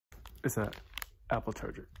It's that Apple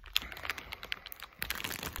charger.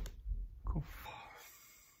 Cool.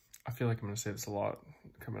 I feel like I'm gonna say this a lot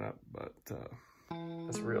coming up, but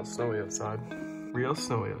it's real snowy outside. Real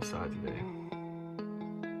snowy outside today.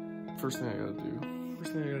 First thing I gotta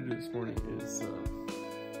do this morning is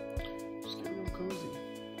just get real cozy.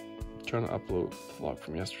 Trying to upload the vlog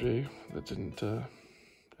from yesterday that didn't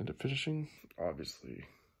end up finishing. Obviously,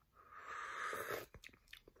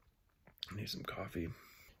 I need some coffee.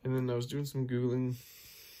 And then I was doing some Googling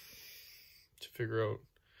to figure out,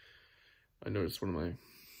 I noticed one of my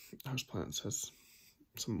houseplants has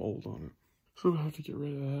some mold on it. So I have to get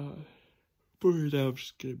rid of that. But right now I'm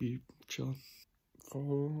just gonna be chilling.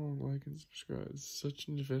 Follow, like, and subscribe. It's such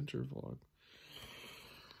an adventure vlog.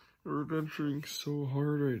 We're adventuring so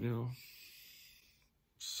hard right now.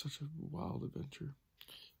 Such a wild adventure.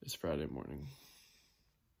 It's Friday morning.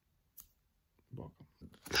 Welcome.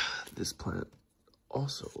 This plant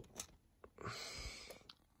also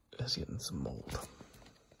is getting some mold.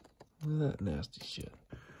 Look at that nasty shit.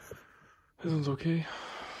 This one's okay.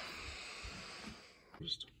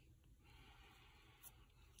 Just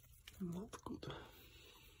not good.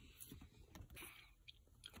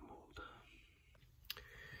 Mold.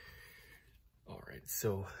 All right,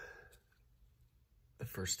 so the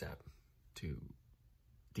first step to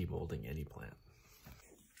demolding any plant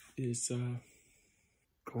is going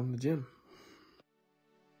to the gym.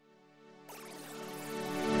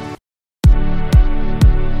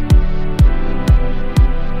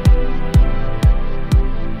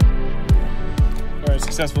 All right,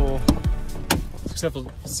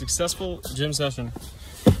 successful gym session.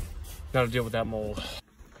 Got to deal with that mold.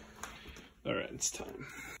 All right, it's time.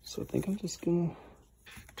 So I think I'm just gonna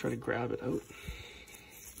try to grab it out.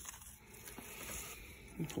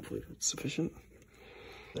 Hopefully it's sufficient.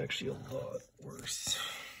 It's actually a lot worse.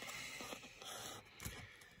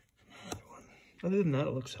 Other than that,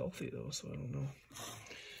 it looks healthy though, so I don't know.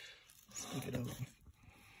 Let's take it out.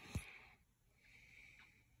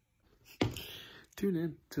 Tune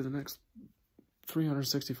in to the next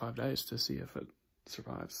 365 days to see if it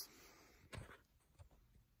survives. I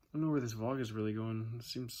don't know where this vlog is really going. It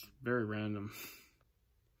seems very random.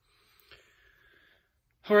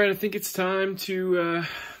 All right, I think it's time to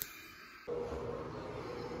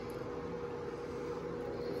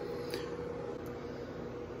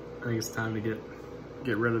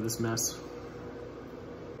get rid of this mess.